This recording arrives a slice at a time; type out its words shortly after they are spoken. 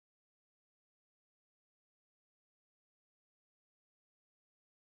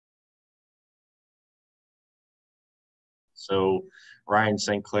So Ryan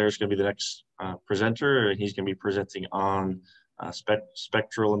St. Clair is going to be the next presenter, and he's going to be presenting on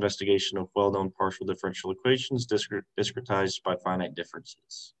spectral investigation of well-known partial differential equations discretized by finite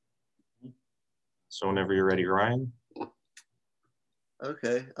differences. So whenever you're ready, Ryan.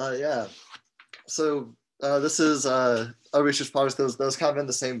 Okay, yeah. So this is a research project that was kind of in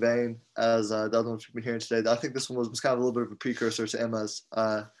the same vein as the other ones we've been hearing today. I think this one was kind of a little bit of a precursor to Emma's.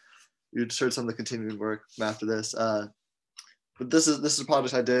 You just heard some of the continuing work from after this. But this is a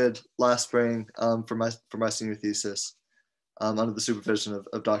project I did last spring for my senior thesis under the supervision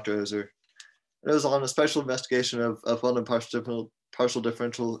of Dr. Ozer. It was on a special investigation of well-known partial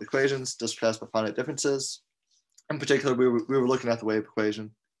differential equations discussed by finite differences. In particular, we were looking at the wave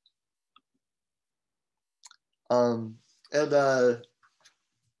equation. And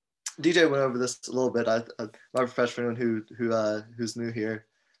DJ went over this a little bit. I might refresh for anyone who's new here.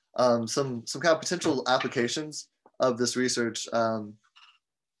 Some kind of potential applications of this research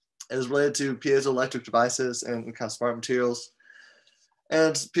is related to piezoelectric devices and kind of smart materials.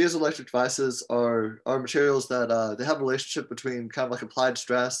 And piezoelectric devices are materials that they have a relationship between kind of like applied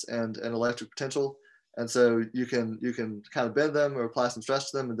stress and electric potential. And so you can kind of bend them or apply some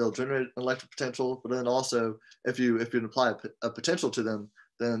stress to them, and they'll generate an electric potential. But then also, if you apply a potential to them,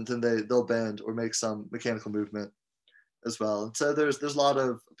 then they'll bend or make some mechanical movement as well. And so there's a lot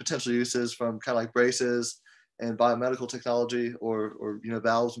of potential uses, from kind of like braces and biomedical technology, or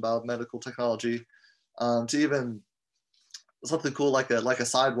valves and biomedical technology, to even something cool like a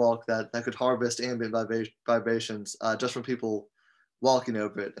sidewalk that could harvest ambient vibrations just from people walking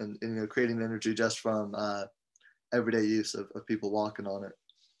over it, and creating energy just from everyday use of people walking on it.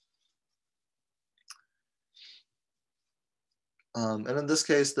 And in this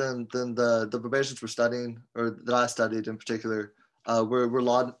case, then the vibrations we're studying, or that I studied in particular, were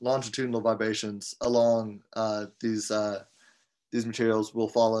longitudinal vibrations along these materials will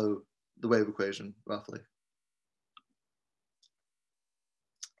follow the wave equation roughly.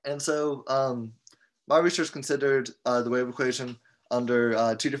 And so my research considered the wave equation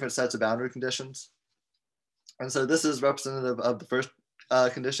under two different sets of boundary conditions. And so this is representative of the first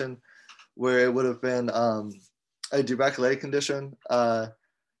condition, where it would have been a Dirac-Leigh condition,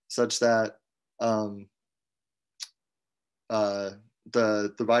 such that the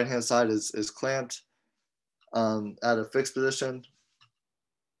right-hand side is clamped at a fixed position.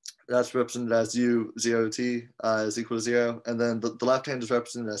 That's represented as U0t is equal to 0. And then the left hand is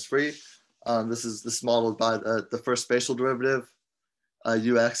represented as free. This is modeled by the first spatial derivative,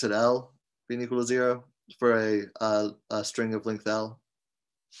 ux at L being equal to 0 for a string of length L.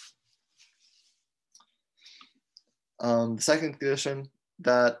 The second condition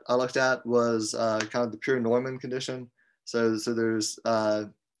that I looked at was kind of the pure Neumann condition. So there's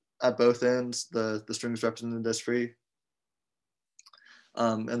at both ends, the string is represented as free.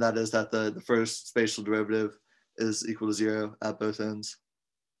 And that is that the first spatial derivative is equal to 0 at both ends.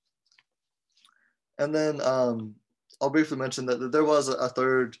 And then I'll briefly mention that there was a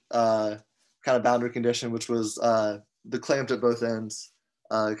third kind of boundary condition, which was the clamped at both ends,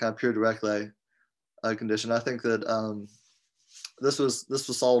 kind of pure Dirac-Leigh condition. I think that this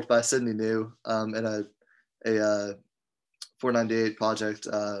was solved by Sidney New in a 498 project,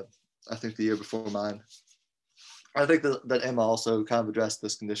 I think the year before mine. I think that Emma also kind of addressed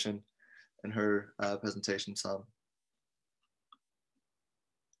this condition in her presentation some.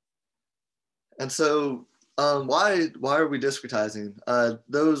 And so why are we discretizing?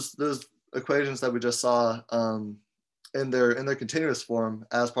 Those equations that we just saw in their continuous form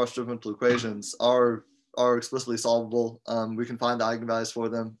as partial differential equations are explicitly solvable. We can find the eigenvalues for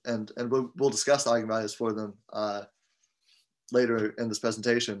them, and we'll discuss the eigenvalues for them later in this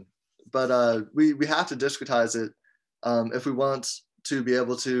presentation. But we have to discretize it if we want to be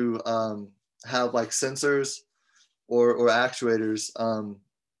able to have like sensors or actuators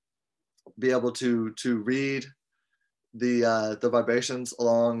be able to read the vibrations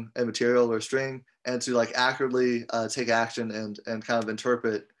along a material or string, and to like accurately take action and kind of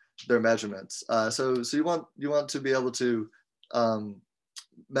interpret their measurements. So you want to be able to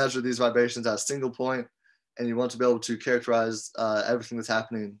measure these vibrations at a single point, and you want to be able to characterize everything that's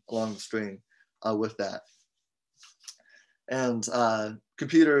happening along the string with that. And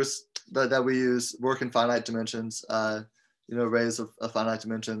computers that we use work in finite dimensions, arrays of finite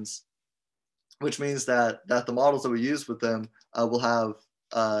dimensions, which means that the models that we use with them will have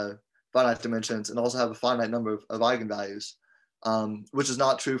finite dimensions and also have a finite number of eigenvalues, which is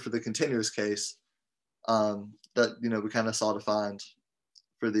not true for the continuous case that we kind of saw defined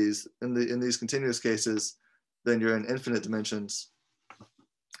for these. In these continuous cases, then you're in infinite dimensions,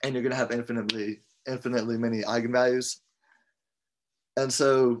 and you're going to have infinitely many eigenvalues. And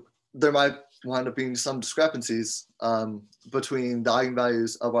so there might wind up being some discrepancies between the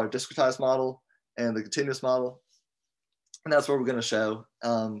eigenvalues of our discretized model and the continuous model. And that's what we're going to show.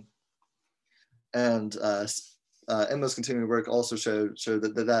 Emma's continuing work also showed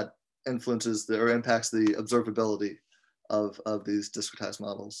that influences or impacts the observability of these discretized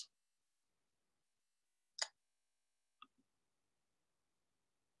models.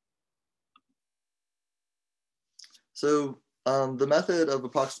 So the method of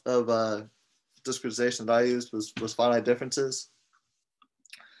discretization that I used was finite differences.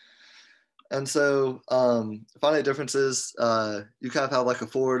 And so finite differences, you kind of have like a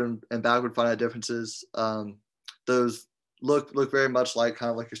forward and backward finite differences. Those look very much like kind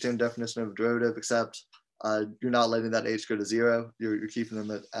of like your standard definition of a derivative, except you're not letting that h go to 0. You're keeping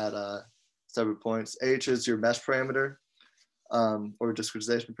them at separate points. H is your mesh parameter or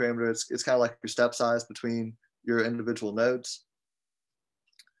discretization parameter. It's kind of like your step size between your individual nodes.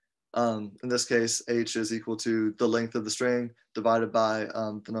 In this case, h is equal to the length of the string divided by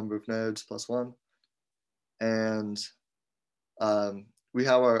the number of nodes plus 1. And we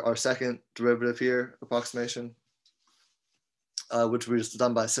have our second derivative here, approximation, which was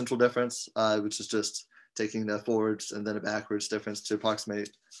done by central difference, which is just taking the forwards and then a backwards difference to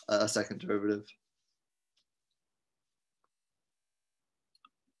approximate a second derivative.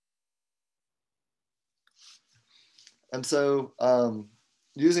 And so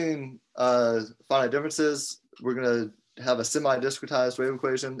using finite differences, we're going to have a semi-discretized wave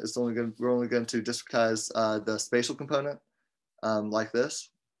equation. We're only going to discretize the spatial component like this.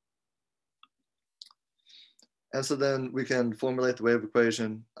 And so then we can formulate the wave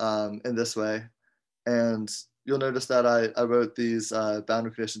equation in this way. And you'll notice that I wrote these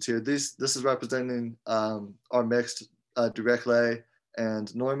boundary conditions here. This is representing our mixed Dirichlet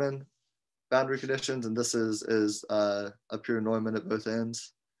and Neumann boundary conditions, and this is a pure Neumann at both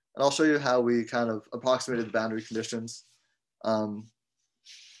ends. And I'll show you how we kind of approximated the boundary conditions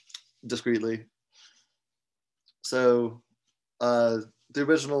discretely. So the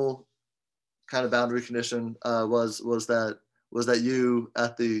original kind of boundary condition was that u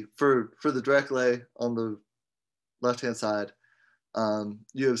at the for the Dirichlet on the left hand side,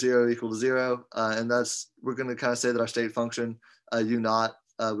 u of 0 equal to 0, and we're going to kind of say that our state function u naught,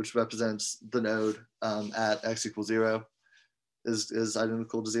 which represents the node at x equals 0, is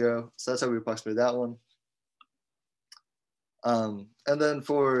identical to 0. So that's how we approximated that one. And then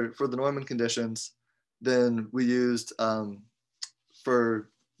for the Neumann conditions, then we used for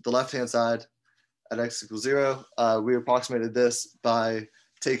the left hand side at x equals 0, we approximated this by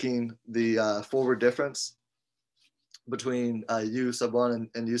taking the forward difference between u sub 1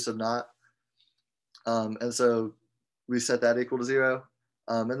 and u sub naught. And so we set that equal to 0.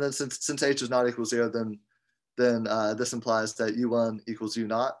 And then since h is not equal to 0, then this implies that u1 equals u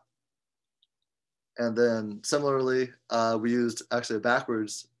naught. And then similarly, we used actually a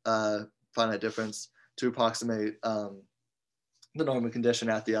backwards finite difference to approximate the Neumann condition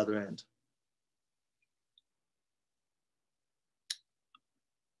at the other end.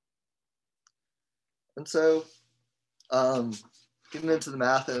 And so getting into the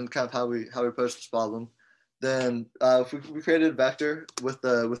math and kind of how we approach this problem, then if we created a vector with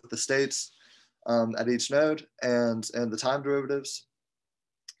the states at each node and the time derivatives,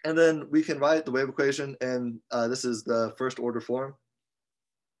 and then we can write the wave equation, and this is the first order form.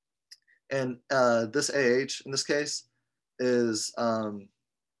 And this AH in this case is a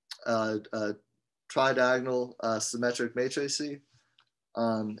tridiagonal symmetric matrice,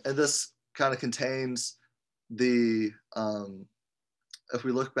 and this kind of contains the if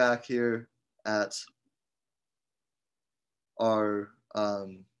we look back here at our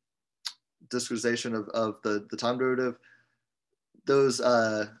discretization of the time derivative,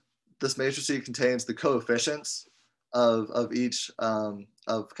 this matrix contains the coefficients of each of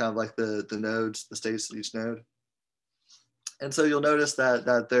kind of like the nodes, the states of each node. And so you'll notice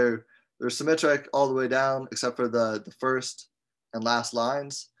that they're symmetric all the way down except for the first and last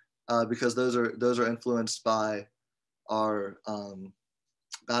lines, because those are influenced by our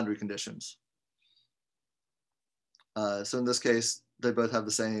boundary conditions. So in this case, they both have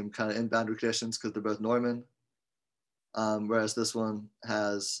the same kind of in boundary conditions because they're both Neumann. Whereas this one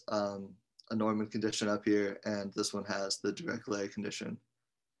has a Neumann condition up here, and this one has the Dirichlet condition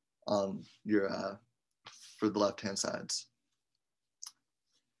on your for the left-hand sides.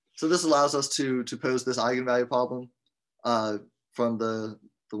 So this allows us to pose this eigenvalue problem from the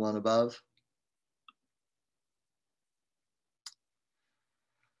one above.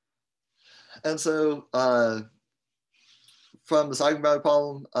 And so from this eigenvalue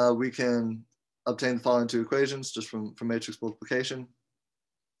problem, we can obtain the following two equations just from matrix multiplication.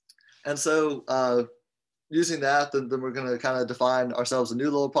 And so using that, then we're going to kind of define ourselves a new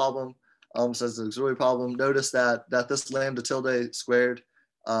little problem. So as an auxiliary problem, notice that this lambda tilde squared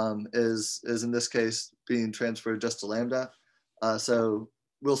is in this case being transferred just to lambda. So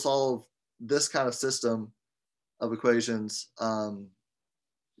we'll solve this kind of system of equations by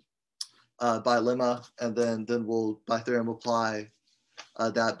lemma, and then we'll by theorem apply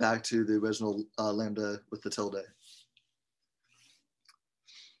that back to the original lambda with the tilde.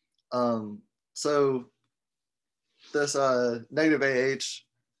 So this negative AH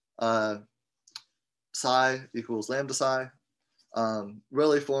psi equals lambda psi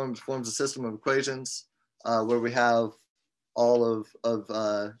really forms a system of equations where we have all of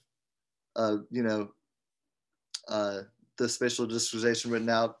the spatial discretization written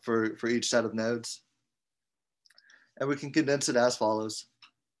out for each set of nodes. And we can condense it as follows.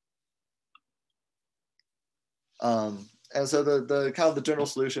 And so the kind of the general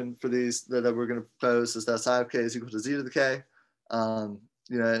solution for these that we're going to propose is that psi of k is equal to z to the k,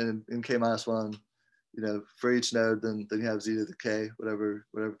 in k minus 1, for each node, then you have z to the k, whatever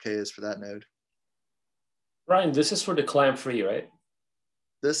k is for that node. Ryan, this is for the clamp free, right?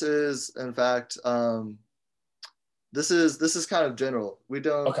 This is, in fact, this is kind of general. We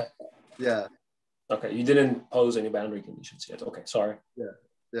don't. Okay. Yeah. Okay, you didn't pose any boundary conditions yet. Okay, sorry.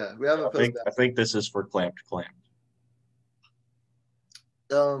 Yeah, we haven't posed. I think this is for clamp to clamp.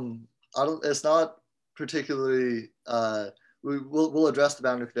 It's not particularly. We'll address the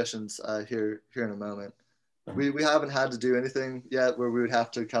boundary conditions here in a moment. We haven't had to do anything yet where we would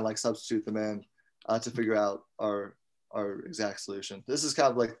have to kind of like substitute them in to figure out our exact solution. This is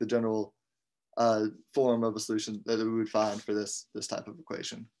kind of like the general form of a solution that we would find for this type of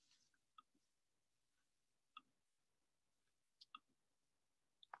equation.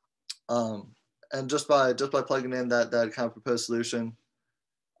 And just by plugging in that kind of proposed solution,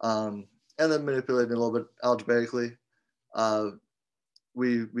 and then manipulating a little bit algebraically,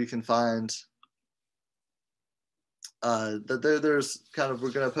 we can find that there's kind of,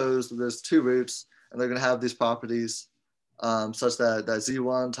 we're going to pose that there's two roots, and they're going to have these properties such that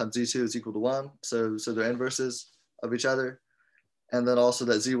z1 times z2 is equal to 1. So they're inverses of each other. And then also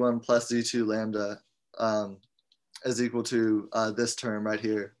that z1 plus z2 lambda is equal to this term right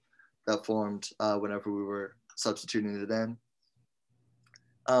here that formed whenever we were substituting it in.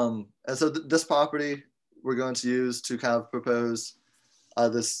 And so this property we're going to use to kind of propose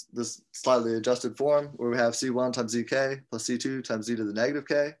this slightly adjusted form where we have c1 times zk plus c2 times z to the negative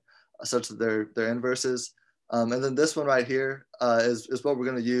k, such that they're inverses. And then this one right here is what we're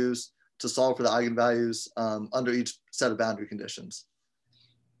going to use to solve for the eigenvalues under each set of boundary conditions.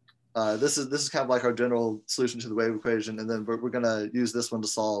 This is kind of like our general solution to the wave equation, and then we're going to use this one to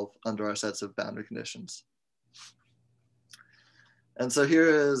solve under our sets of boundary conditions. And so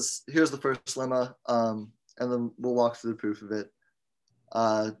here's the first lemma, and then we'll walk through the proof of it.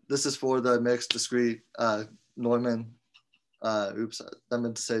 This is for the mixed discrete Neumann. I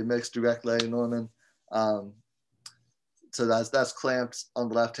meant to say mixed direct lay Neumann. So that's clamped on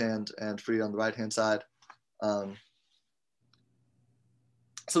the left hand and free on the right hand side.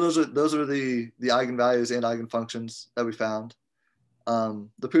 So those are the eigenvalues and eigenfunctions that we found.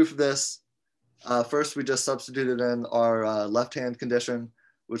 The proof of this, first we just substituted in our left hand condition,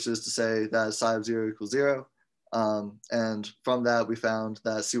 which is to say that psi of 0 equals 0. And from that we found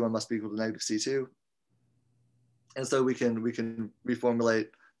that C1 must be equal to negative C2. And so we can reformulate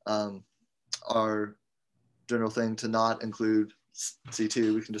our general thing to not include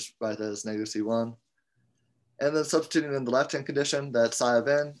C2. We can just write that as negative C1. And then substituting in the left-hand condition that psi of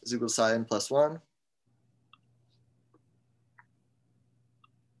n is equal to psi n plus 1.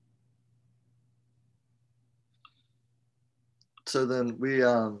 So then we,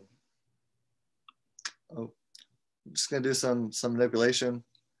 I'm just going to do some manipulation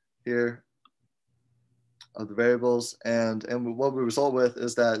here of the variables. And what we result with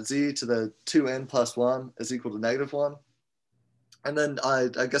is that z to the 2n plus 1 is equal to negative 1. And then I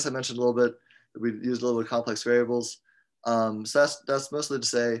guess I mentioned a little bit, we used a little bit of complex variables. So that's mostly to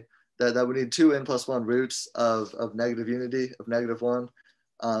say that we need 2n plus 1 roots of negative unity, of negative 1.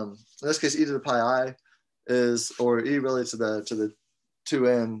 In this case, e to the pi I is, or e really to the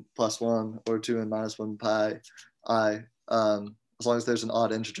 2n plus 1 or 2n minus 1 pi I, as long as there's an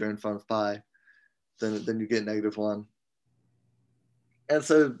odd integer in front of pi, then you get negative 1. And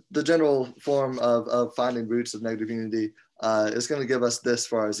so the general form of finding roots of negative unity is going to give us this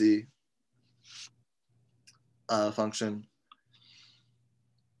for our z function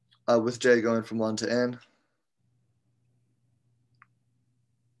with j going from 1 to n.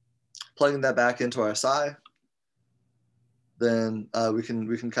 Plugging that back into our psi, then we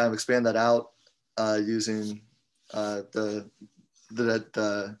can kind of expand that out using the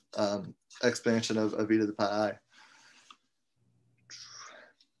expansion of e to the pi I.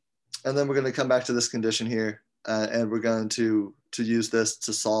 And then we're going to come back to this condition here, and we're going to use this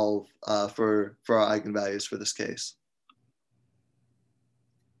to solve for our eigenvalues for this case.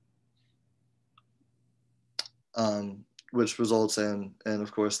 Which results in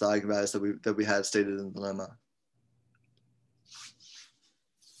of course the eigenvalues that we had stated in the lemma.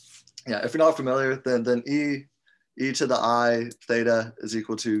 Yeah, if you're not familiar, then e to the I theta is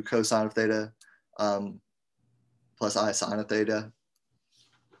equal to cosine of theta plus I sine of theta.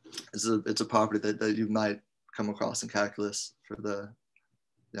 It's a property that you might come across in calculus for the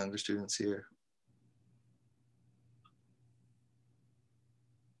younger students here.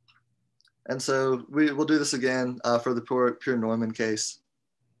 And so we'll do this again for the pure Norman case,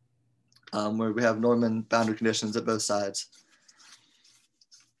 where we have Norman boundary conditions at both sides.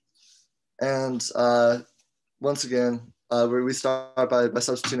 And once again, we start by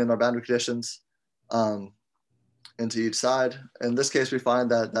substituting in our boundary conditions into each side. In this case, we find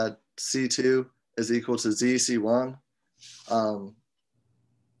that C2 is equal to ZC1.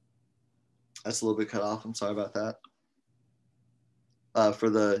 That's a little bit cut off. I'm sorry about that.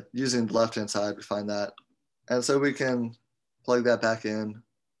 For using the left-hand side, we find that. And so we can plug that back in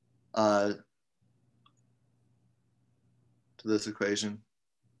to this equation.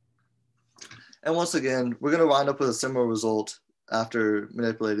 And once again, we're going to wind up with a similar result after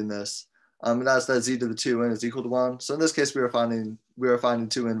manipulating this. And that's that z to the 2n is equal to 1. So in this case, we are finding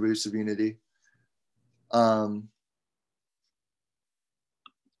 2n roots of unity. And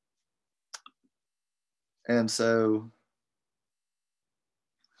so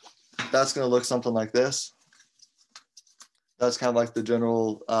that's going to look something like this. That's kind of like the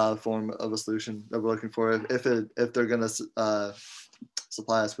general form of a solution that we're looking for. If they're going to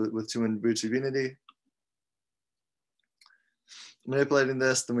supply us with 2n roots of unity, manipulating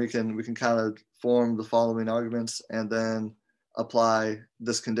this, then we can kind of form the following arguments and then apply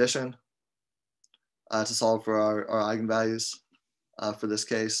this condition to solve for our eigenvalues for this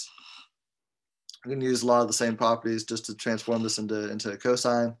case. I'm going to use a lot of the same properties just to transform this into a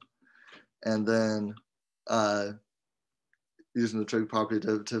cosine, and then using the trig property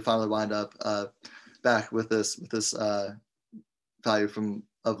to finally wind up back with this value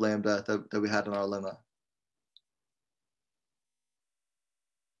of lambda that we had in our lemma.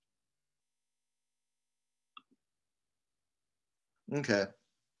 Okay,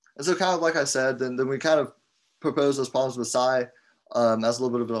 and so kind of like I said, then we kind of propose those problems with psi as a little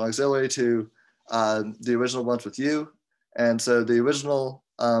bit of an auxiliary to the original ones with u. And so the original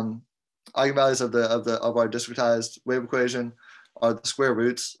eigenvalues of our discretized wave equation are the square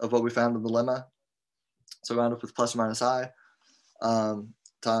roots of what we found in the lemma. So round up with plus or minus I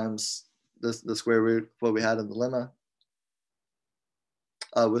times the square root of what we had in the lemma.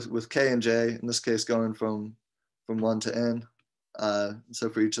 With k and j, in this case going from 1 to n. So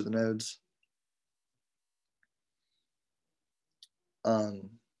for each of the nodes.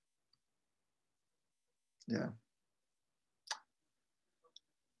 Yeah.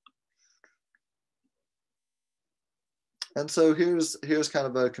 And so here's kind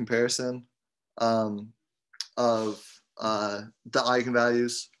of a comparison of the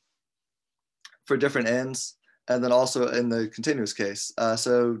eigenvalues for different n's, and then also in the continuous case.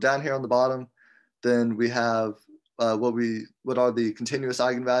 So down here on the bottom, then we have what are the continuous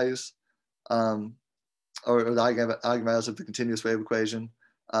eigenvalues, or the eigenvalues of the continuous wave equation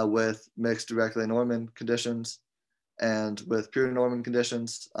with mixed directly Norman conditions and with pure Norman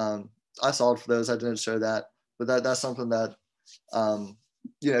conditions. I solved for those. I didn't show that, but that's something that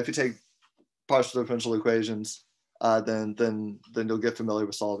if you take partial differential equations, then you'll get familiar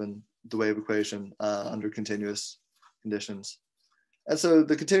with solving the wave equation under continuous conditions. And so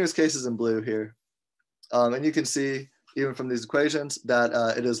the continuous case is in blue here. And you can see, even from these equations, that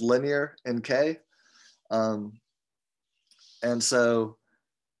it is linear in K. And so,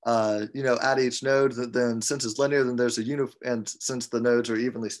 at each node, then since it's linear, then there's and since the nodes are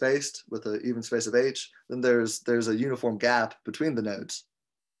evenly spaced with an even space of H, then there's a uniform gap between the nodes.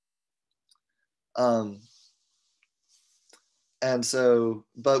 And so,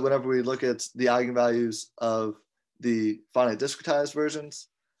 but whenever we look at the eigenvalues of the finite discretized versions,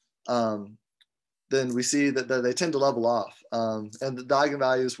 then we see that they tend to level off. And the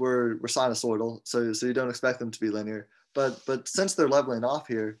eigenvalues were sinusoidal, so you don't expect them to be linear. But since they're leveling off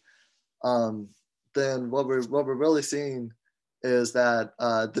here, then what we're really seeing is that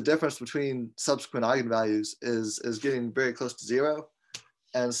the difference between subsequent eigenvalues is getting very close to zero.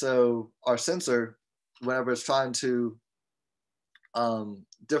 And so our sensor, whenever it's trying to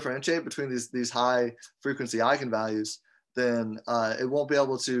differentiate between these high frequency eigenvalues, then it won't be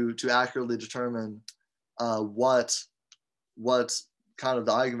able to accurately determine what kind of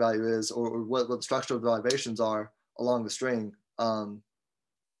the eigenvalue is, or what the structure of the vibrations are along the string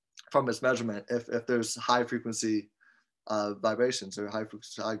from its measurement if there's high frequency vibrations or high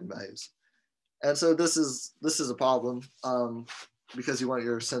frequency eigenvalues. And so this is a problem because you want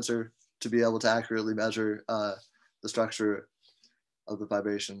your sensor to be able to accurately measure the structure of the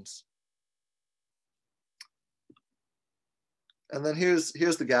vibrations. And then here's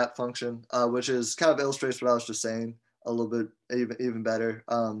the gap function, which is kind of illustrates what I was just saying a little bit even better,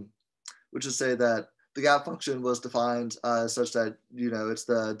 which is say that the gap function was defined such that, it's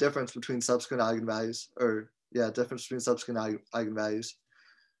the difference between subsequent eigenvalues, difference between subsequent eigenvalues.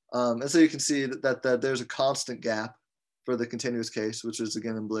 And so you can see that there's a constant gap for the continuous case, which is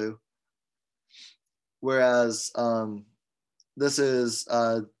again in blue. Whereas this is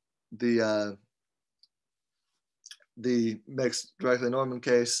the mixed directly Norman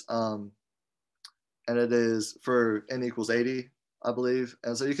case, and it is for n equals 80, I believe.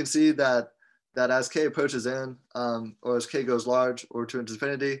 And so you can see that as k approaches n, or as k goes large or to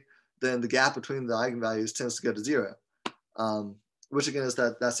infinity, then the gap between the eigenvalues tends to go to 0, which again is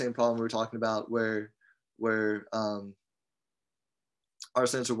that same problem we were talking about where our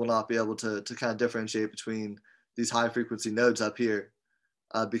sensor will not be able to kind of differentiate between these high frequency nodes up here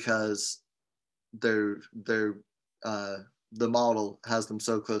because the model has them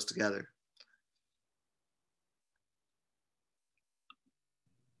so close together.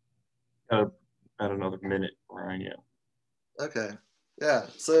 About another minute, Ryan. Yeah. Okay. Yeah.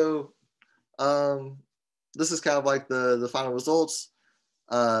 So this is kind of like the final results.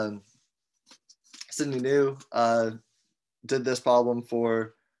 Sydney New did this problem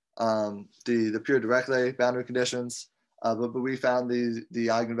for the pure directly boundary conditions, but we found the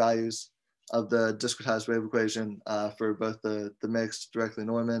eigenvalues of the discretized wave equation for both the mixed directly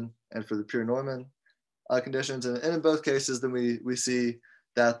Neumann and for the pure Neumann conditions. And in both cases, then we see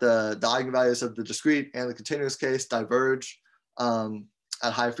that the eigenvalues of the discrete and the continuous case diverge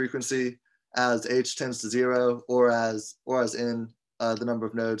at high frequency as h tends to 0 or as n the number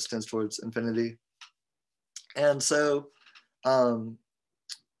of nodes tends towards infinity. And so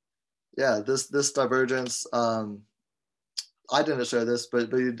this divergence, I didn't show this,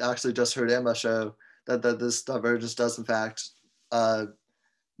 but you actually just heard Emma show that this divergence does in fact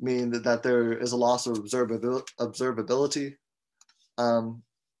mean that there is a loss of observability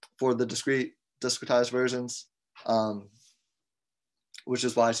for the discretized versions, which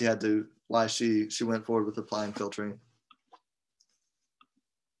is why she went forward with applying filtering.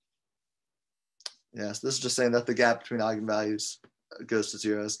 Yes, this is just saying that the gap between eigenvalues goes to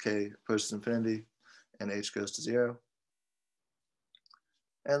 0 as k approaches infinity and h goes to 0.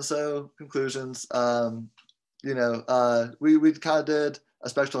 And so conclusions, we kind of did a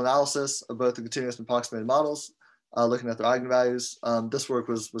spectral analysis of both the continuous and approximated models, looking at their eigenvalues. This work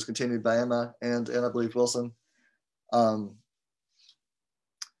was continued by Emma and I believe Wilson.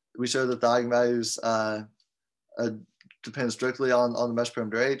 We showed that the eigenvalues depend strictly on the mesh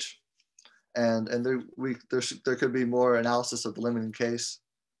parameter h, and there could be more analysis of the limiting case,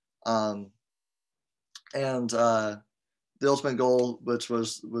 and the ultimate goal, which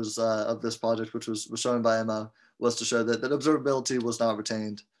was of this project, which was shown by Emma, was to show that observability was not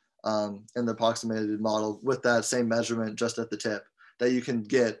retained in the approximated model with that same measurement just at the tip that you can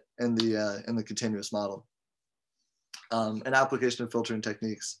get in the continuous model. An application of filtering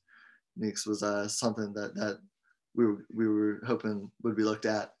techniques was something that we were hoping would be looked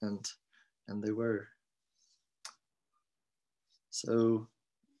at, and they were. So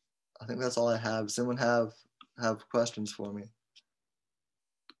I think that's all I have. Does anyone have questions for me?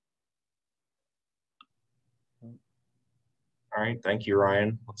 All right, thank you,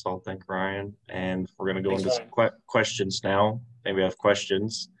 Ryan. Let's all thank Ryan, and we're going to go Thanks, into some questions now. Maybe have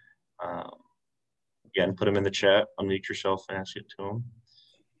questions. Again, put them in the chat. Unmute yourself and ask it to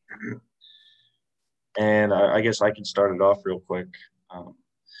them. And I guess I can start it off real quick.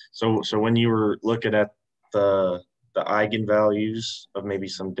 So when you were looking at the eigenvalues of maybe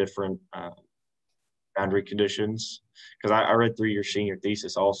some different boundary conditions, because I read through your senior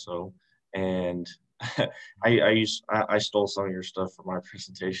thesis also, and I stole some of your stuff for my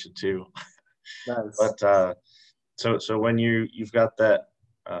presentation too. Nice. But so when you've got that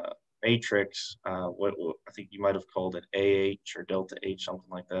matrix, what I think you might have called it AH or delta H, something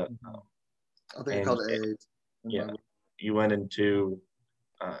like that. I think I called it AH. Yeah, you went into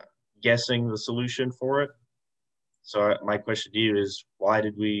guessing the solution for it. So my question to you is, why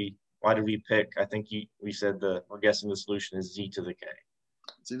did we why did we pick? I think we said we're guessing the solution is z to the k.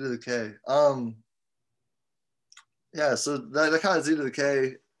 Z to the k. Yeah, so that kind of z to the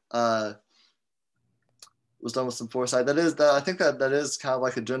k was done with some foresight. I think that is kind of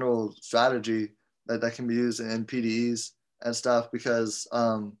like a general strategy that can be used in PDEs and stuff, because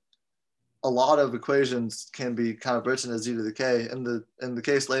a lot of equations can be kind of written as z to the k. In the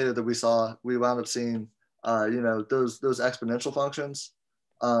case later that we saw, we wound up seeing those exponential functions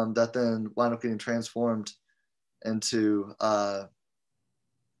that then wind up getting transformed into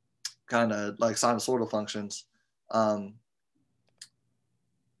kind of like sinusoidal functions.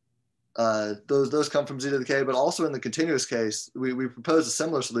 Those come from z to the k, but also in the continuous case, we propose a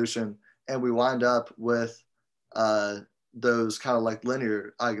similar solution, and we wind up with those kind of like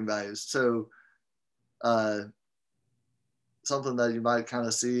linear eigenvalues. So something that you might kind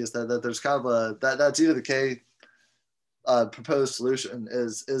of see is that there's kind of that z to the k proposed solution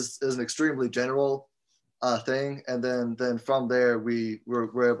is an extremely general thing, and then from there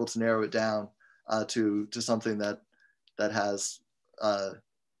we're able to narrow it down to something that has a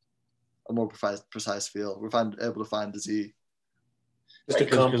more precise field. We're able to find the z. Just to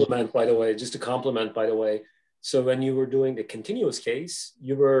complement, by the way, so when you were doing the continuous case,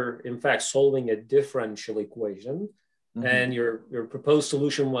 you were in fact solving a differential equation, and your proposed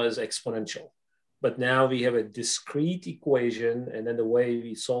solution was exponential. But now we have a discrete equation, and then the way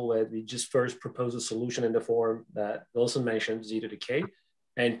we solve it, we just first propose a solution in the form that Wilson mentioned, z to the k,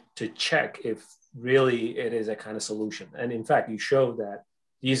 and to check if really it is a kind of solution. And in fact, you show that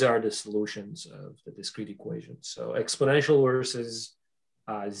these are the solutions of the discrete equation. So exponential versus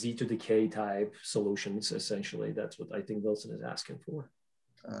z to the k type solutions, essentially. That's what I think Wilson is asking for.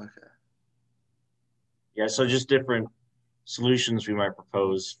 Okay. Yeah, so just different solutions we might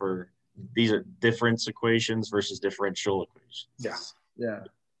propose for these are difference equations versus differential equations. Yeah.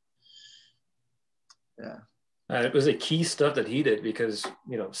 It was a key stuff that he did, because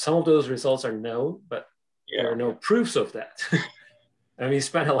some of those results are known, but there are no proofs of that. And we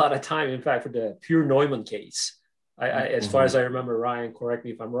spent a lot of time, in fact, for the pure Neumann case. As far as I remember, Ryan, correct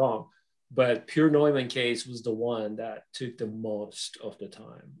me if I'm wrong, but pure Neumann case was the one that took the most of the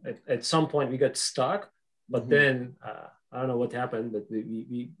time. At some point we got stuck, but then I don't know what happened, but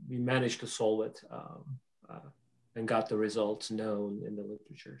we managed to solve it and got the results known in the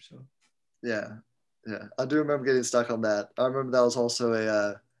literature. So yeah, I do remember getting stuck on that. I remember that was also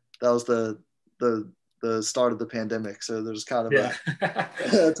the start of the pandemic, so there's kind of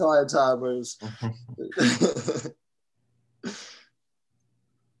a time where it was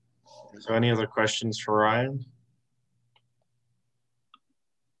So any other questions for Ryan?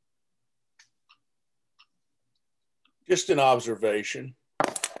 Just an observation.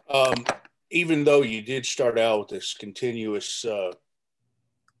 Even though you did start out with this continuous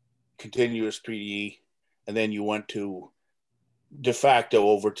PDE, and then you went to de facto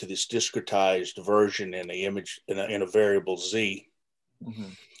over to this discretized version in the image in a variable z.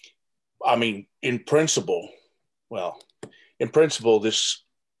 I mean, in principle,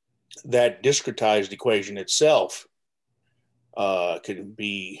 that discretized equation itself can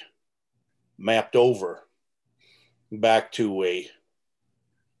be mapped over back to a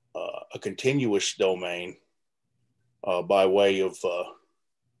continuous domain by way of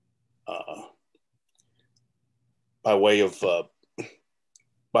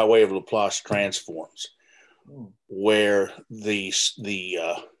Laplace transforms, where the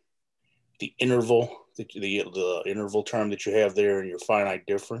interval, the interval term that you have there in your finite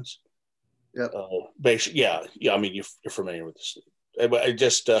difference. Basically, I mean, you're familiar with this. It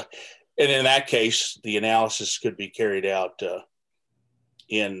just and in that case, the analysis could be carried out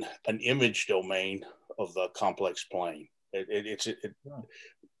in an image domain of the complex plane. It's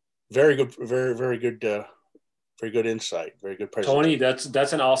very good, very good insight, very good presentation. Tony,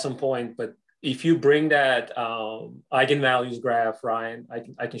 that's an awesome point. But if you bring that eigenvalues graph, Ryan,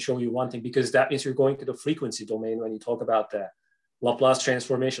 I can show you one thing, because that means you're going to the frequency domain when you talk about the Laplace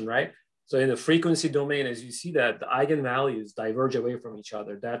transformation, right? So in the frequency domain, as you see that the eigenvalues diverge away from each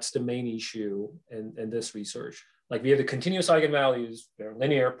other. That's the main issue in this research. Like we have the continuous eigenvalues, they're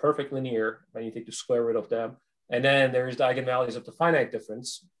linear, perfect linear, when you take the square root of them. And then there's the eigenvalues of the finite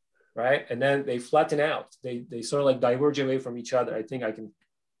difference, right? And then they flatten out. They sort of like diverge away from each other. I think I can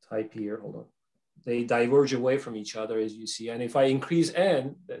type here, hold on. They diverge away from each other, as you see. And if I increase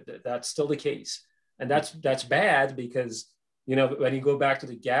n, that's still the case. And that's bad, because, when you go back to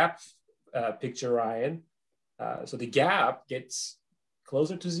the gap picture, Ryan, so the gap gets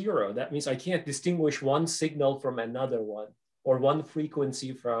closer to 0. That means I can't distinguish one signal from another one, or one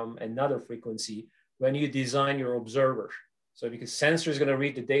frequency from another frequency when you design your observer. So because sensor is going to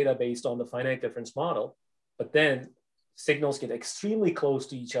read the data based on the finite difference model, but then signals get extremely close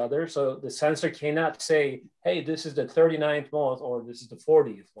to each other. So the sensor cannot say, hey, this is the 39th moth or this is the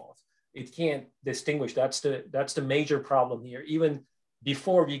 40th moth. It can't distinguish. That's the major problem here. Even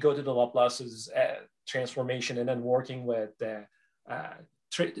before we go to the Laplace's transformation and then working with the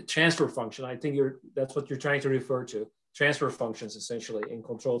transfer function, I think that's what you're trying to refer to. Transfer functions, essentially, in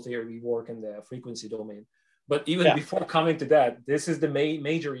control theory, we work in the frequency domain. But even before coming to that, this is the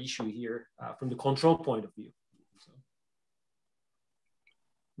major issue here from the control point of view. So,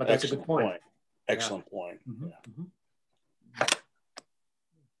 but that's a good point. Excellent point. Mm-hmm. Yeah. Mm-hmm.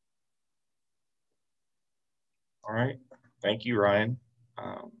 All right. Thank you, Ryan.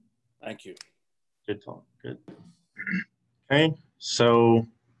 Thank you. Good talk. Good. Okay. So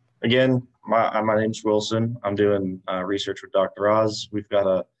again, my name's Wilson. I'm doing research with Dr. Oz. We've got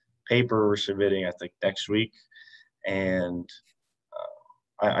a paper we're submitting, I think, next week. And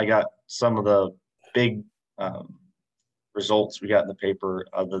I got some of the big results we got in the paper.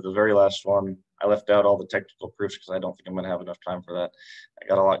 The very last one, I left out all the technical proofs because I don't think I'm going to have enough time for that. I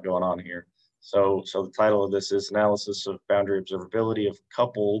got a lot going on here. So the title of this is Analysis of Boundary Observability of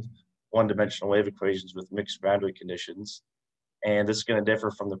Coupled One-Dimensional Wave Equations with Mixed Boundary Conditions. And this is going to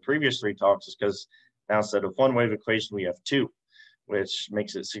differ from the previous three talks because now instead of one wave equation, we have two, which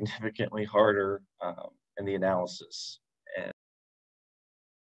makes it significantly harder in the analysis.